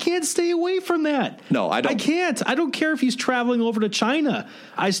together. I can't stay away from that. No, I don't. I can't. I don't care if he's traveling over to China.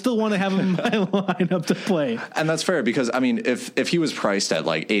 I still want to have him in my lineup to play. And that's fair because, I mean, if he was priced at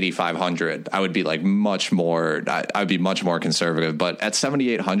like 8,500, I would be like much more, I'd be much more conservative. But at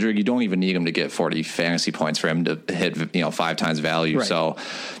 7,800, you don't even need him to get 40 fantasy points for him to hit, 5 times value. Right. So,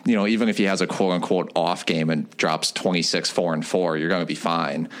 even if he has a quote unquote off game and drops 26, 4 and 4, you're going to be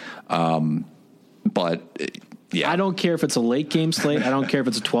fine. But yeah, I don't care if it's a late game slate. I don't care if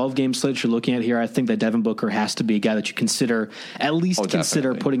it's a 12 game slate you're looking at here. I think that Devin Booker has to be a guy that you consider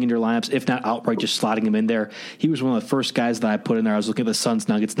consider putting in your lineups, if not outright just slotting him in there. He was one of the first guys that I put in there. I was looking at the Suns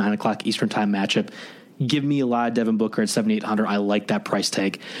Nuggets 9:00 Eastern time matchup. Give me a lot of Devin Booker at 7,800. I like that price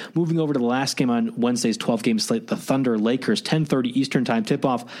tag. Moving over to the last game on Wednesday's 12-game slate, the Thunder Lakers, 10:30 Eastern time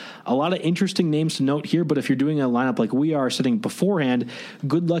tip-off. A lot of interesting names to note here, but if you're doing a lineup like we are sitting beforehand,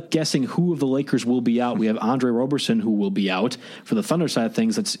 good luck guessing who of the Lakers will be out. We have Andre Roberson, who will be out. For the Thunder side of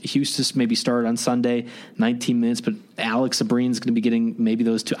things, that's Houston maybe started on Sunday, 19 minutes, but Alex Sabrine's going to be getting maybe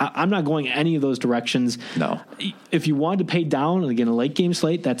those 2. I'm not going any of those directions. No. If you wanted to pay down, and again, a late game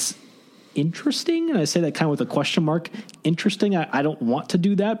slate, that's interesting, and I say that kind of with a question mark. Interesting. I don't want to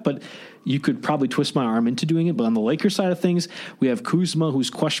do that, but you could probably twist my arm into doing it. But on the Lakers side of things, we have Kuzma, who's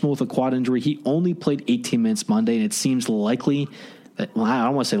questionable with a quad injury. He only played 18 minutes Monday, and it seems likely that, well, I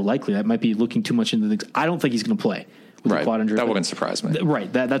don't want to say likely. That might be looking too much into things. I don't think he's going to play with a quad injury. That wouldn't surprise me.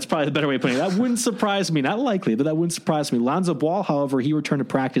 Right. That's probably the better way of putting it. That wouldn't surprise me. Not likely, but that wouldn't surprise me. Lonzo Ball, however, he returned to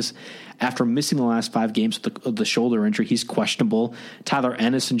practice after missing the last 5 games with the shoulder injury. He's questionable. Tyler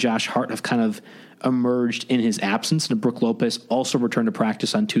Ennis and Josh Hart have kind of emerged in his absence. And Brook Lopez also returned to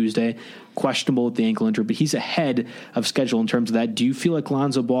practice on Tuesday, questionable with the ankle injury, but he's ahead of schedule in terms of that. Do you feel like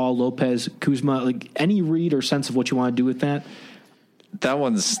Lonzo Ball, Lopez, Kuzma, like any read or sense of what you want to do with that? That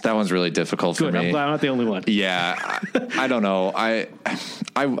one's really difficult for me. I'm glad I'm not the only one. Yeah, I don't know.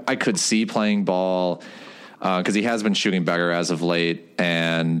 I could see playing Ball because he has been shooting better as of late,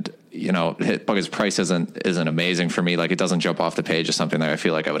 and but his price isn't amazing for me. Like, it doesn't jump off the page as something that I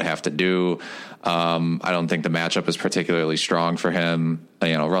feel like I would have to do. I don't think the matchup is particularly strong for him.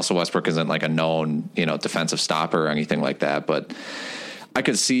 Russell Westbrook isn't like a known defensive stopper or anything like that, but I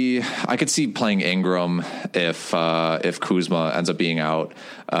could see playing Ingram if Kuzma ends up being out,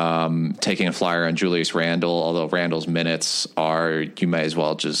 taking a flyer on Julius Randle, although Randle's minutes are, you may as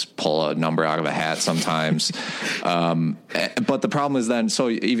well just pull a number out of a hat sometimes. But the problem is then, so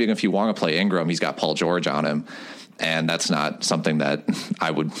even if you want to play Ingram, he's got Paul George on him. And that's not something that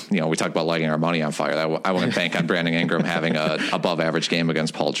I would, we talked about lighting our money on fire. I wouldn't bank on Brandon Ingram having a above average game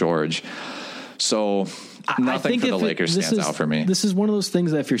against Paul George. So nothing for the Lakers stands out for me. This is one of those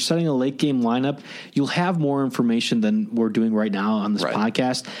things that if you're setting a late game lineup, you'll have more information than we're doing right now on this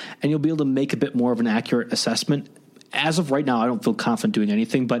podcast, and you'll be able to make a bit more of an accurate assessment. As of right now, I don't feel confident doing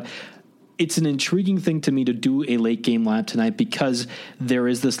anything, but it's an intriguing thing to me to do a late game lineup tonight because there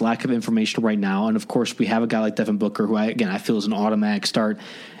is this lack of information right now. And of course, we have a guy like Devin Booker, who I feel is an automatic start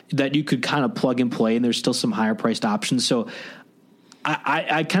that you could kind of plug and play, and there's still some higher priced options. So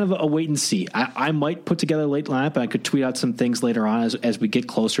I kind of a wait and see. I might put together a late lineup, and I could tweet out some things later on as we get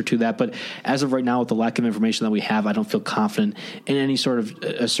closer to that. But as of right now, with the lack of information that we have, I don't feel confident in any sort of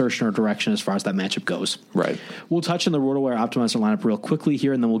assertion or direction as far as that matchup goes. Right. We'll touch on the RotoWire Optimizer lineup real quickly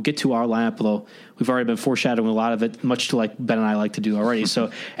here, and then we'll get to our lineup, although we've already been foreshadowing a lot of it, much to like Ben and I like to do already. So,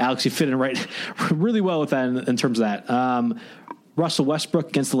 Alex, you fit in really well with that in terms of that. Russell Westbrook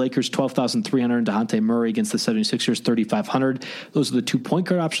against the Lakers, 12,300. And DeJounte Murray against the 76ers, 3,500. Those are the 2 point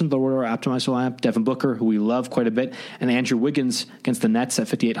guard options, the Roto Optimizer lineup. Devin Booker, who we love quite a bit, and Andrew Wiggins against the Nets at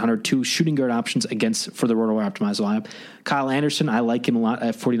 5,800. 2 shooting guard options for the Roto Optimizer lineup. Kyle Anderson, I like him a lot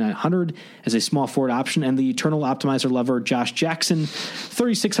at 4,900 as a small forward option. And the Eternal Optimizer lover, Josh Jackson,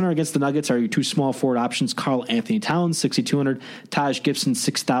 3,600 against the Nuggets are your 2 small forward options. Karl Anthony Towns, 6,200. Taj Gibson,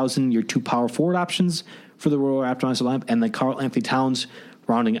 6,000, your 2 power forward options for the RotoWire Optimizer lineup, and then Karl Anthony Towns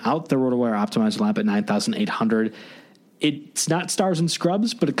rounding out the RotoWire Optimizer lineup at 9,800. It's not stars and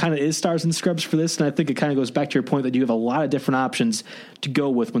scrubs, but it kind of is stars and scrubs for this, and I think it kind of goes back to your point that you have a lot of different options to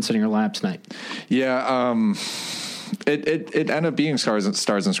go with when setting your lineup tonight. Yeah, it ended up being stars and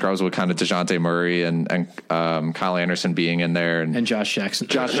scrubs with kind of DeJounte Murray and Kyle Anderson being in there, and Josh Jackson.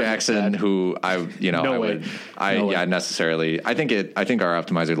 Josh Jackson, who I think our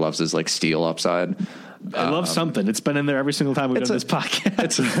optimizer loves his like steal upside. I love something. It's been in there every single time we've done this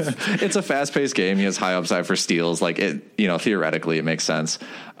podcast. It's a fast-paced game. He has high upside for steals. Like it, theoretically it makes sense.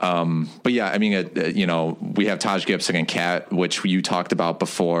 But yeah, I mean, we have Taj Gibson and Cat, which you talked about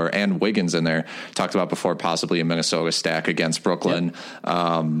before, and Wiggins in there. Talked about before, possibly a Minnesota stack against Brooklyn. Yep.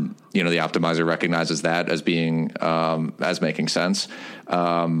 The optimizer recognizes that as being as making sense.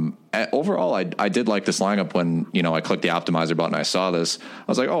 Overall, I did like this lineup when, I clicked the optimizer button. I saw this. I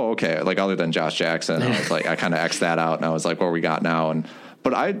was like, oh, okay. Like other than Josh Jackson, I was like, I kind of X'd that out and I was like, what we got now?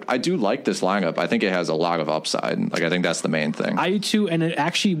 But I do like this lineup. I think it has a lot of upside. Like, I think that's the main thing. I do too, and it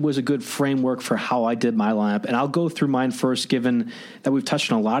actually was a good framework for how I did my lineup. And I'll go through mine first, given that we've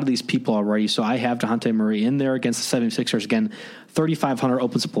touched on a lot of these people already. So I have DeJounte Murray in there against the 76ers. Again, 3,500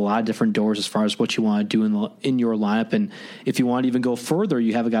 opens up a lot of different doors as far as what you want to do in your lineup. And if you want to even go further,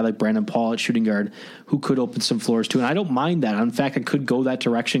 you have a guy like Brandon Paul at shooting guard who could open some floors too. And I don't mind that. In fact, I could go that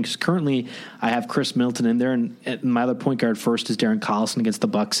direction because currently I have Chris Middleton in there, and my other point guard first is Darren Collison against the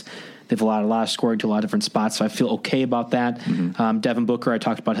Bucks. They have a lot of scoring to a lot of different spots, so I feel okay about that. Mm-hmm. Devin Booker, I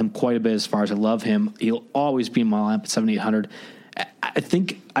talked about him quite a bit as far as I love him. He'll always be in my lineup at 7,800. I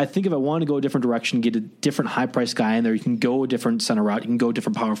think if I want to go a different direction, get a different high-priced guy in there, you can go a different center route. You can go a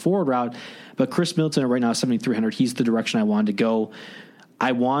different power forward route. But Chris Middleton right now, 7,300, he's the direction I wanted to go.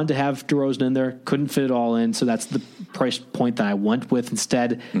 I wanted to have DeRozan in there, couldn't fit it all in, so that's the price point that I went with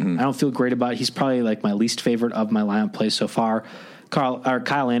instead. Mm-hmm. I don't feel great about it. He's probably like my least favorite of my lineup plays so far.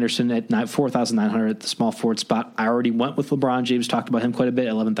 Kyle Anderson at 4,900 at the small forward spot. I already went with LeBron James, talked about him quite a bit,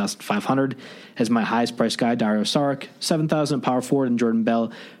 11,500 as my highest price guy. Dario Saric, 7,000 at power forward, and Jordan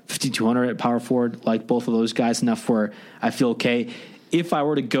Bell, 5,200 at power forward. Like both of those guys, enough where I feel okay. If I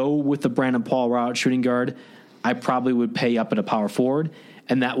were to go with the Brandon Paul route shooting guard, I probably would pay up at a power forward,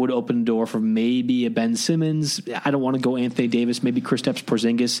 and that would open the door for maybe a Ben Simmons. I don't want to go Anthony Davis, maybe Kristaps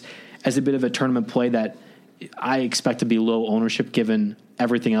Porzingis as a bit of a tournament play that I expect to be low ownership given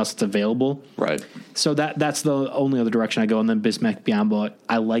everything else that's available. Right. So that's the only other direction I go. And then Bismack Biyombo,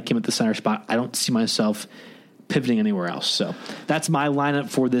 I like him at the center spot. I don't see myself pivoting anywhere else. So that's my lineup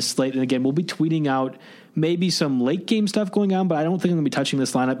for this slate. And again, we'll be tweeting out maybe some late game stuff going on, but I don't think I'm going to be touching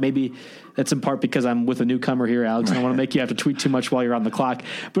this lineup. Maybe that's in part because I'm with a newcomer here, Alex, and I want to make you have to tweet too much while you're on the clock,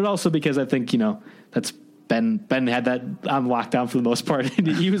 but also because I think, that's Ben had that on lockdown for the most part.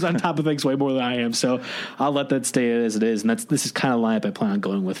 He was on top of things way more than I am, so I'll let that stay as it is. And this is kind of the lineup I plan on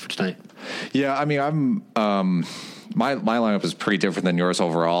going with for tonight. Yeah, I mean, I'm my lineup is pretty different than yours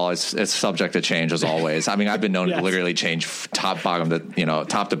overall. It's subject to change as always. I mean, I've been known to literally change top to bottom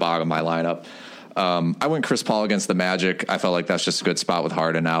my lineup. I went Chris Paul against the Magic. I felt like that's just a good spot with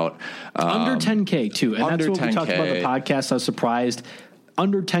Harden out. Under 10K too, and that's what we talked about in the podcast. I was surprised.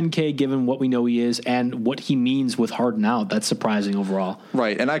 Under 10K, given what we know he is and what he means with Harden out, that's surprising overall.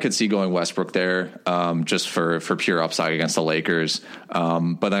 Right, and I could see going Westbrook there just for pure upside against the Lakers.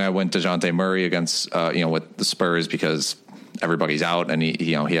 But then I went DeJounte Murray against with the Spurs because everybody's out, and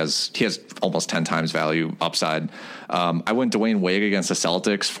he has almost 10 times value upside. I went Dwayne Wade against the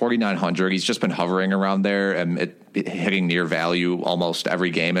Celtics, 4,900. He's just been hovering around there and hitting near value almost every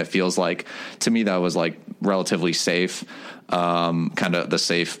game. It feels like to me that was like relatively safe, kind of the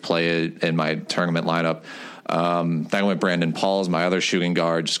safe play in my tournament lineup. Then I went Brandon Paul as my other shooting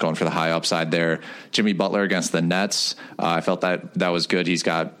guard, just going for the high upside there. Jimmy Butler against the Nets. I felt that was good. He's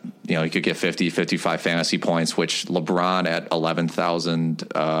got, he could get 50, 55 fantasy points, which LeBron at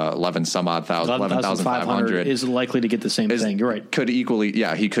 11,500 is likely to get the same thing. You're right. Could equally,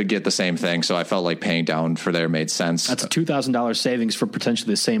 he could get the same thing. So I felt like paying down for there made sense. That's a $2,000 savings for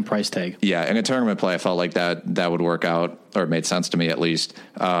potentially the same price tag. Yeah. In a tournament play, I felt like that would work out, or it made sense to me at least.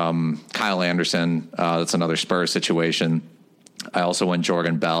 Kyle Anderson, that's another Spurs situation. I also went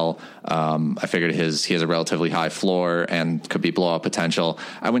Jordan Bell. I figured he has a relatively high floor and could be blowout potential.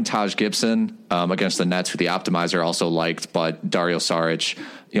 I went Taj Gibson against the Nets, who the optimizer also liked, but Dario Saric,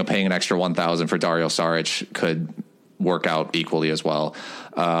 paying an extra $1,000 for Dario Saric could work out equally as well.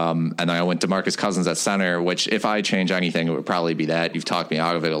 And then I went DeMarcus Cousins at center, which if I change anything, it would probably be that. You've talked me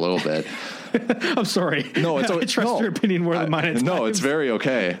out of it a little bit. I'm sorry. No, I trust your opinion more than mine. No, it's very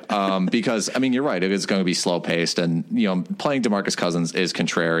okay. Because you're right. It is going to be slow paced, and playing DeMarcus Cousins is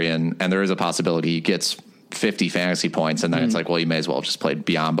contrarian, and there is a possibility he gets 50 fantasy points, and then it's like, well, you may as well have just played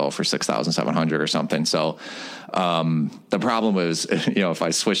Biyombo for 6,700 or something. So the problem is, if I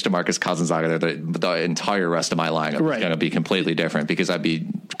switch DeMarcus Cousins out of there, the entire rest of my lineup is going to be completely different because I'd be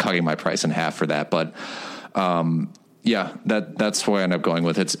cutting my price in half for that. But yeah, that's where I end up going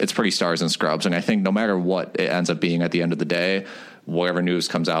with. It's pretty stars and scrubs, and I think no matter what it ends up being at the end of the day, whatever news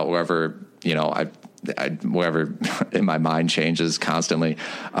comes out, wherever wherever in my mind changes constantly,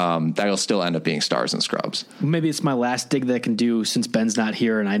 that'll still end up being stars and scrubs. Maybe it's my last dig that I can do since Ben's not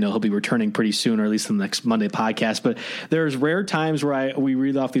here, and I know he'll be returning pretty soon, or at least in the next Monday podcast. But there's rare times where we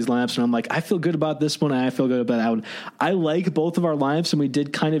read off these lineups, and I'm like, I feel good about this one, and I feel good about that one. I like both of our lineups, and we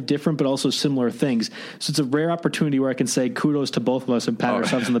did kind of different but also similar things. So it's a rare opportunity where I can say kudos to both of us and pat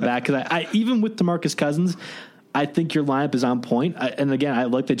ourselves on the back. Because I even with DeMarcus Cousins, I think your lineup is on point. And again, I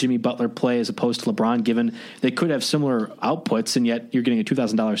like the Jimmy Butler play as opposed to LeBron, given they could have similar outputs, and yet you're getting a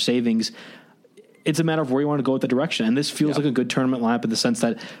 $2,000 savings. It's a matter of where you want to go with the direction. And this feels like a good tournament lineup in the sense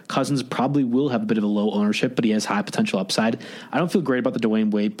that Cousins probably will have a bit of a low ownership, but he has high potential upside. I don't feel great about the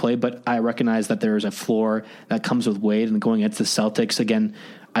Dwayne Wade play, but I recognize that there is a floor that comes with Wade, and going against the Celtics, again,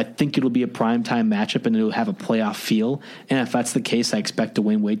 I think it'll be a primetime matchup and it'll have a playoff feel. And if that's the case, I expect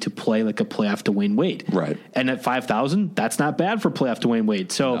Dwayne Wade to play like a playoff Dwayne Wade. Right. And at 5,000, that's not bad for playoff Dwayne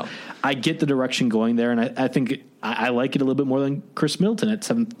Wade. So I get the direction going there, and I think I like it a little bit more than Chris Middleton at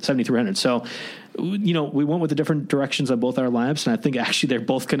 7,300. So, we went with the different directions on both our lineups, and I think actually they're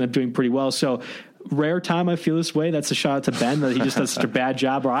both kind of doing pretty well. So rare time I feel this way. That's a shout out to Ben that he just does such a bad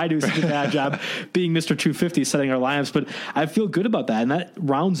job, or I do such a bad job being Mr. 250 setting our lineups. But I feel good about that, and that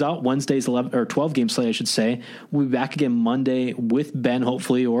rounds out Wednesday's 11 or 12 game slate, I should say. We'll be back again Monday with Ben,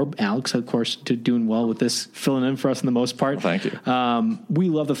 hopefully, or Alex, of course, doing well with this, filling in for us in the most part. Well, thank you. We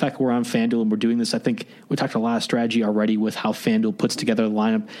love the fact that we're on FanDuel and we're doing this. I think we talked a lot of strategy already with how FanDuel puts together the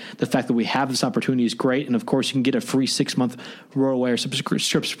lineup. The fact that we have this opportunity is great, and of course, you can get a free 6-month RotoWire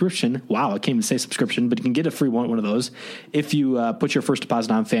subscription. Wow, I can't even say subscription, but you can get a free one of those if you put your first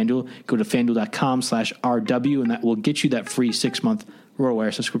deposit on FanDuel. Go to FanDuel.com/RW, and that will get you that free 6-month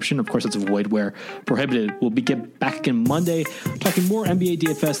RotoWire subscription. Of course, it's void where prohibited. We'll be back again Monday talking more NBA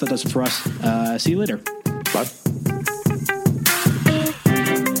DFS. That does it for us. See you later. Bye.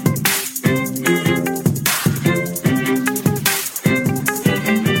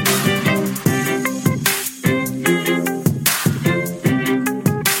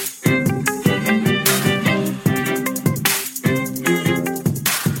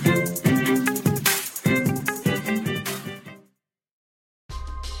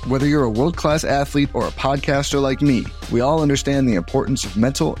 Whether you're a world-class athlete or a podcaster like me, we all understand the importance of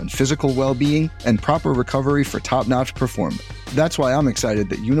mental and physical well-being and proper recovery for top-notch performance. That's why I'm excited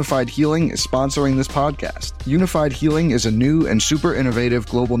that Unified Healing is sponsoring this podcast. Unified Healing is a new and super innovative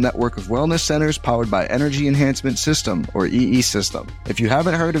global network of wellness centers powered by Energy Enhancement System, or EE System. If you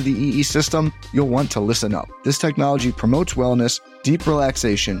haven't heard of the EE System, you'll want to listen up. This technology promotes wellness, deep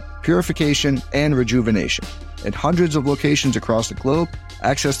relaxation, purification, and rejuvenation. At hundreds of locations across the globe,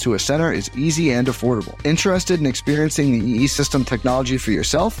 access to a center is easy and affordable. Interested in experiencing the EE System technology for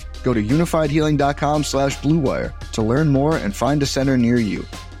yourself? Go to unifiedhealing.com/bluewire to learn more and find a center near you.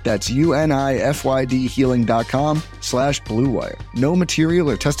 That's unifydhealing.com/bluewire. No material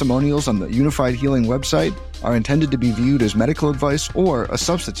or testimonials on the Unified Healing website are intended to be viewed as medical advice or a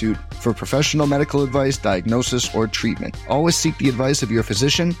substitute for professional medical advice, diagnosis, or treatment. Always seek the advice of your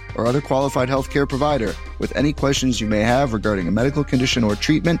physician or other qualified healthcare provider with any questions you may have regarding a medical condition or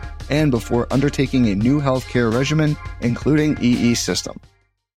treatment, and before undertaking a new healthcare regimen, including EE System.